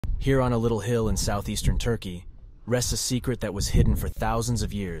Here on a little hill in southeastern Turkey rests a secret that was hidden for thousands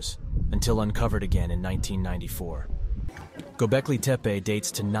of years until uncovered again in 1994. Göbekli Tepe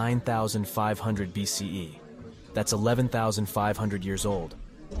dates to 9,500 BCE. That's 11,500 years old,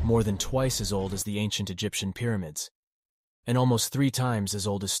 more than twice as old as the ancient Egyptian pyramids, and almost 3 times as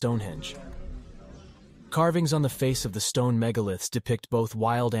old as Stonehenge. Carvings on the face of the stone megaliths depict both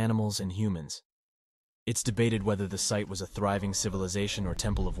wild animals and humans. It's debated whether the site was a thriving civilization or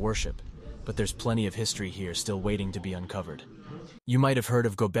temple of worship, but there's plenty of history here still waiting to be uncovered. You might have heard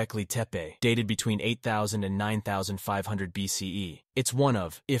of Gobekli Tepe, dated between 8,000 and 9,500 BCE. It's one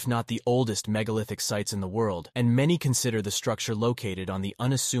of, if not the oldest megalithic sites in the world, and many consider the structure located on the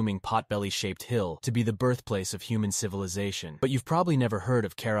unassuming potbelly-shaped hill to be the birthplace of human civilization. But you've probably never heard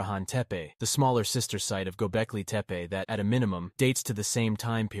of Karahan Tepe, the smaller sister site of Gobekli Tepe that, at a minimum, dates to the same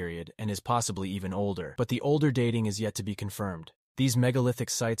time period and is possibly even older. But the older dating is yet to be confirmed. These megalithic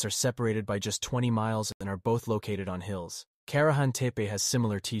sites are separated by just 20 miles and are both located on hills. Karahan Tepe has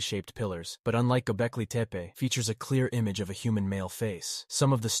similar T-shaped pillars, but unlike Göbekli Tepe, features a clear image of a human male face.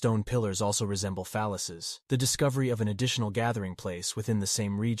 Some of the stone pillars also resemble phalluses. The discovery of an additional gathering place within the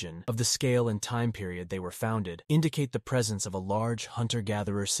same region, of the scale and time period they were founded, indicate the presence of a large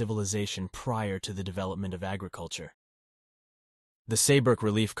hunter-gatherer civilization prior to the development of agriculture. The Sayburc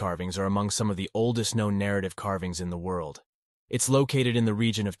relief carvings are among some of the oldest known narrative carvings in the world. It's located in the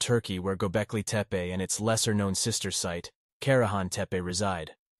region of Turkey where Göbekli Tepe and its lesser-known sister site, Karahan Tepe,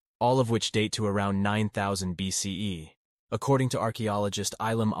 reside, all of which date to around 9,000 BCE. According to archaeologist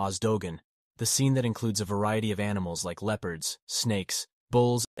Ilham Özdoğan, the scene that includes a variety of animals like leopards, snakes,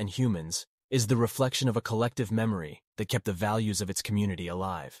 bulls, and humans is the reflection of a collective memory that kept the values of its community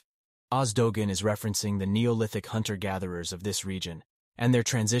alive. Özdoğan is referencing the Neolithic hunter-gatherers of this region and their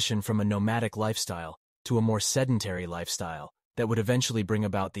transition from a nomadic lifestyle to a more sedentary lifestyle that would eventually bring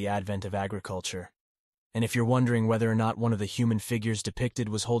about the advent of agriculture. And if you're wondering whether or not one of the human figures depicted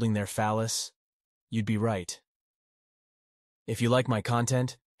was holding their phallus, you'd be right. If you like my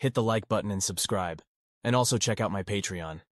content, hit the like button and subscribe, and also check out my Patreon.